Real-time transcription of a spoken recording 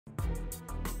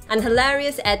An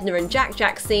hilarious Edna and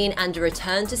Jack scene and a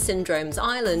return to Syndrome's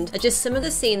island are just some of the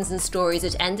scenes and stories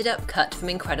that ended up cut from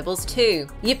Incredibles 2.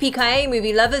 Yippee-ki-yay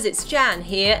movie lovers, it's Jan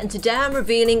here, and today I'm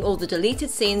revealing all the deleted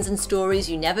scenes and stories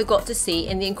you never got to see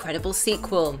in the Incredibles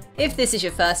sequel. If this is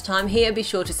your first time here, be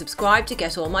sure to subscribe to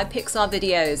get all my Pixar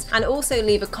videos, and also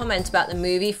leave a comment about the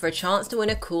movie for a chance to win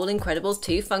a cool Incredibles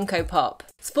 2 Funko Pop.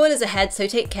 Spoilers ahead, so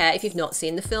take care if you've not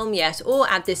seen the film yet, or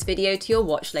add this video to your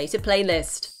watch later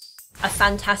playlist. A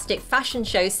fantastic fashion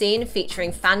show scene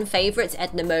featuring fan favourites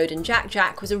Edna Mode and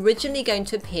Jack was originally going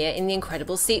to appear in the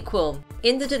Incredibles sequel.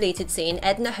 In the deleted scene,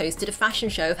 Edna hosted a fashion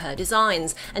show of her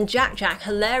designs, and Jack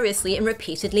hilariously and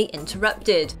repeatedly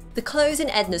interrupted. The clothes in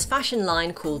Edna's fashion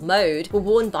line, called Mode, were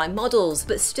worn by models,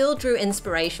 but still drew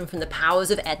inspiration from the powers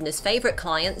of Edna's favourite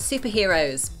client,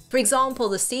 superheroes. For example,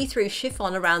 the see-through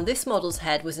chiffon around this model's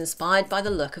head was inspired by the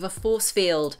look of a force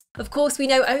field. Of course, we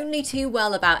know only too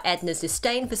well about Edna's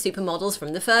disdain for supermodels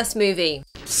from the first movie.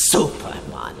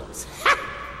 Supermodels? Ha!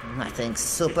 Nothing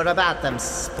super about them,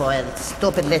 spoiled,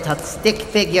 stupid little stick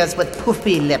figures with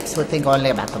poofy lips who think only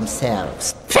about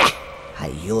themselves. I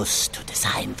used to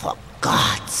design for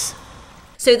gods.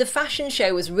 So the fashion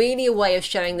show was really a way of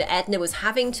showing that Edna was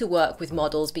having to work with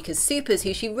models because supers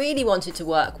who she really wanted to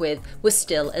work with were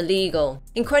still illegal.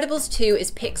 Incredibles 2 is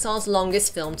Pixar's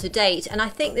longest film to date, and I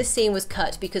think this scene was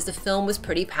cut because the film was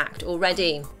pretty packed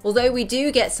already. Although we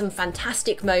do get some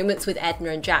fantastic moments with Edna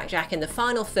and Jack in the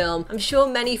final film, I'm sure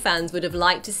many fans would have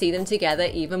liked to see them together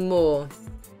even more.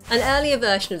 An earlier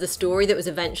version of the story that was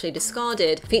eventually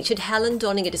discarded featured Helen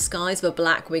donning a disguise of a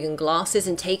black wig and glasses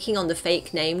and taking on the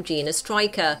fake name Gina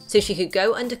Stryker, so she could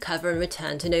go undercover and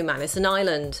return to Nomanisan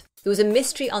Island. There was a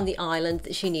mystery on the island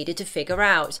that she needed to figure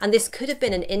out, and this could have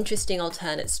been an interesting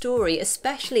alternate story,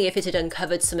 especially if it had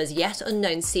uncovered some as yet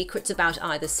unknown secrets about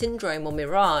either Syndrome or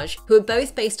Mirage, who were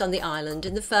both based on the island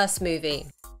in the first movie.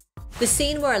 The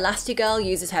scene where Elastigirl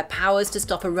uses her powers to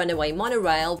stop a runaway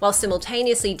monorail while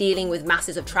simultaneously dealing with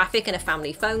masses of traffic and a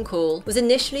family phone call was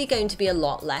initially going to be a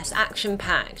lot less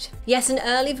action-packed. Yes, an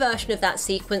early version of that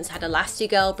sequence had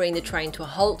Elastigirl bring the train to a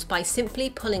halt by simply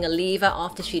pulling a lever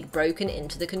after she'd broken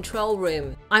into the control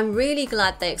room. I'm really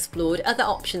glad they explored other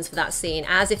options for that scene,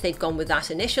 as if they'd gone with that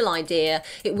initial idea,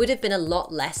 it would have been a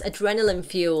lot less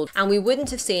adrenaline-fueled, and we wouldn't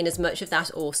have seen as much of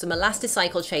that awesome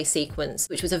Elasticycle chase sequence,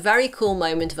 which was a very cool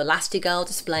moment of Elastigirl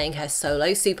displaying her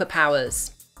solo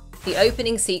superpowers. The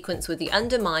opening sequence with the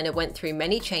Underminer went through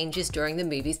many changes during the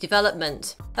movie's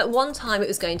development. At one time it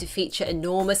was going to feature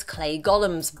enormous clay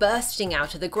golems bursting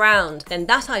out of the ground, then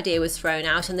that idea was thrown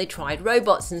out and they tried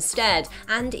robots instead,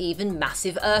 and even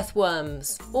massive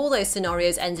earthworms. All those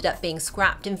scenarios ended up being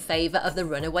scrapped in favour of the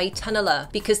runaway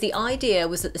tunneler, because the idea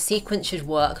was that the sequence should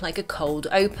work like a cold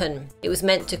open. It was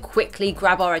meant to quickly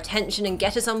grab our attention and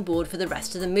get us on board for the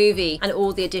rest of the movie, and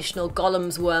all the additional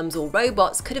golems, worms or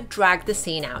robots could have dragged the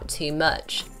scene out too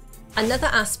much. Another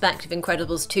aspect of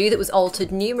Incredibles 2 that was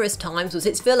altered numerous times was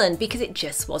its villain, because it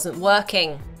just wasn't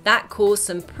working. That caused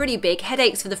some pretty big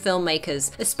headaches for the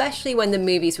filmmakers, especially when the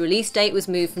movie's release date was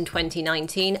moved from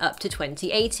 2019 up to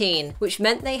 2018, which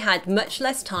meant they had much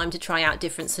less time to try out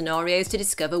different scenarios to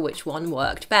discover which one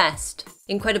worked best.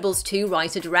 Incredibles 2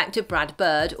 writer-director Brad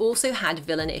Bird also had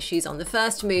villain issues on the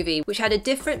first movie, which had a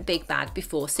different big bad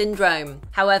before Syndrome.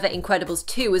 However, Incredibles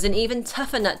 2 was an even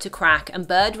tougher nut to crack, and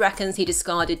Bird reckons he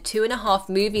discarded 2.5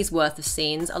 movies worth of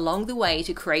scenes along the way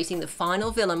to creating the final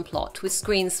villain plot with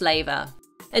Screenslaver.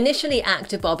 Initially,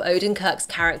 actor Bob Odenkirk's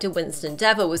character Winston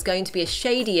Dever was going to be a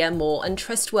shadier, more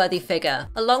untrustworthy figure,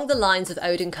 along the lines of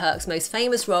Odenkirk's most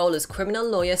famous role as criminal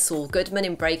lawyer Saul Goodman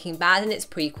in Breaking Bad and its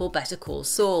prequel Better Call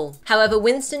Saul. However,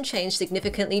 Winston changed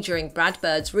significantly during Brad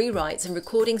Bird's rewrites and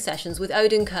recording sessions with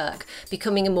Odenkirk,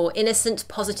 becoming a more innocent,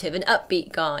 positive and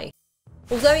upbeat guy.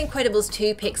 Although Incredibles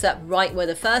 2 picks up right where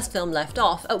the first film left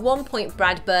off, at one point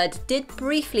Brad Bird did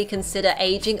briefly consider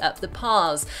aging up the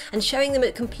Parrs and showing them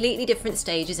at completely different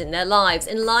stages in their lives,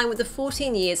 in line with the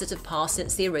 14 years that have passed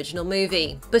since the original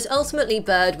movie. But ultimately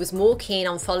Bird was more keen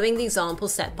on following the example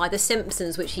set by The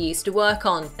Simpsons, which he used to work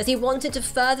on, as he wanted to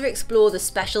further explore the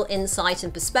special insight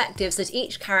and perspectives that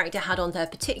each character had on their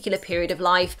particular period of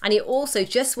life, and he also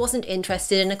just wasn't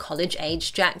interested in a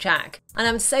college-aged Jack. And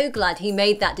I'm so glad he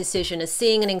made that decision, as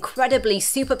seeing an incredibly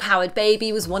superpowered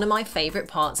baby was one of my favourite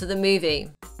parts of the movie.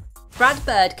 Brad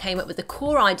Bird came up with the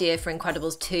core idea for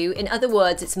Incredibles 2, in other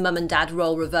words its mum and dad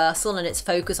role reversal and its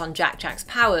focus on Jack's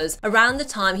powers, around the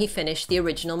time he finished the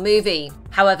original movie.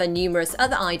 However, numerous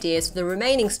other ideas for the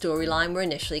remaining storyline were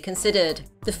initially considered.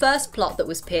 The first plot that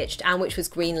was pitched and which was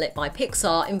greenlit by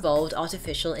Pixar involved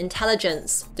artificial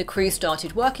intelligence. The crew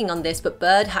started working on this, but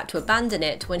Bird had to abandon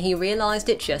it when he realised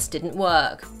it just didn't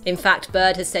work. In fact,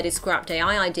 Bird has said his scrapped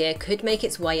AI idea could make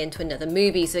its way into another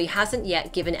movie, so he hasn't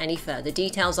yet given any further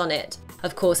details on it.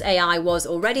 Of course, AI was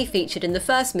already featured in the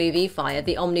first movie via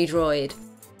the Omnidroid.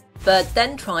 Bird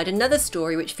then tried another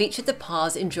story which featured the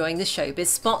Parrs enjoying the showbiz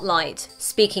spotlight.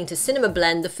 Speaking to Cinema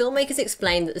Blend, the filmmakers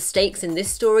explained that the stakes in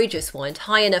this story just weren't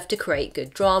high enough to create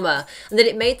good drama, and that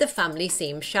it made the family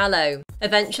seem shallow.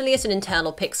 Eventually, at an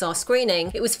internal Pixar screening,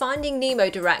 it was Finding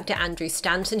Nemo director Andrew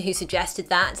Stanton who suggested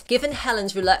that, given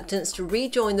Helen's reluctance to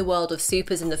rejoin the world of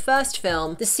supers in the first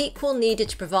film, the sequel needed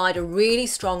to provide a really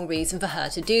strong reason for her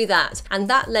to do that, and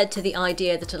that led to the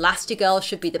idea that Elastigirl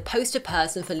should be the poster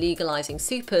person for legalizing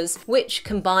supers, which,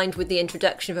 combined with the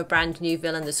introduction of a brand new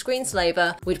villain, the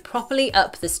Screenslaver, would properly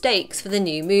up the stakes for the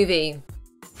new movie.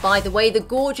 By the way, the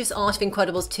gorgeous Art of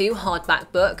Incredibles 2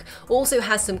 hardback book also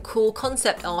has some cool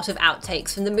concept art of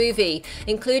outtakes from the movie,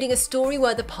 including a story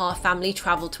where the Parr family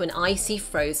travelled to an icy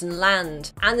frozen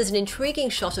land. And there's an intriguing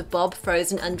shot of Bob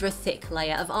frozen under a thick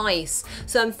layer of ice.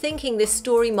 So I'm thinking this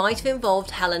story might have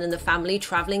involved Helen and the family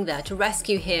travelling there to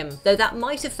rescue him, though that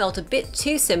might have felt a bit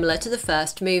too similar to the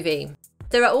first movie.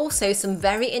 There are also some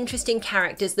very interesting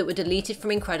characters that were deleted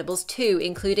from Incredibles 2,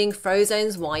 including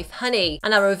Frozone's wife Honey,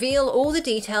 and I'll reveal all the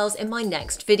details in my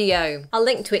next video. I'll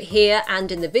link to it here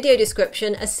and in the video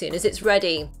description as soon as it's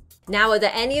ready. Now, are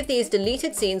there any of these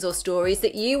deleted scenes or stories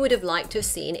that you would have liked to have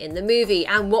seen in the movie,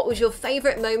 and what was your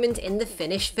favourite moment in the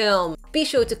finished film? Be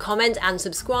sure to comment and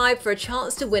subscribe for a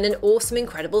chance to win an awesome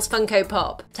Incredibles Funko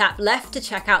Pop. Tap left to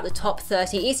check out the top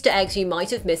 30 Easter eggs you might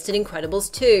have missed in Incredibles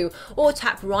 2, or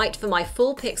tap right for my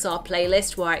full Pixar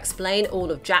playlist where I explain all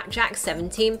of Jack's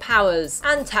 17 powers,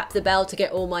 and tap the bell to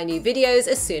get all my new videos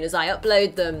as soon as I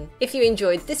upload them. If you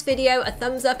enjoyed this video, a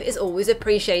thumbs up is always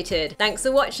appreciated. Thanks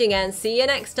for watching and see you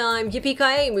next time.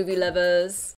 Yippee-ki-yay, movie lovers!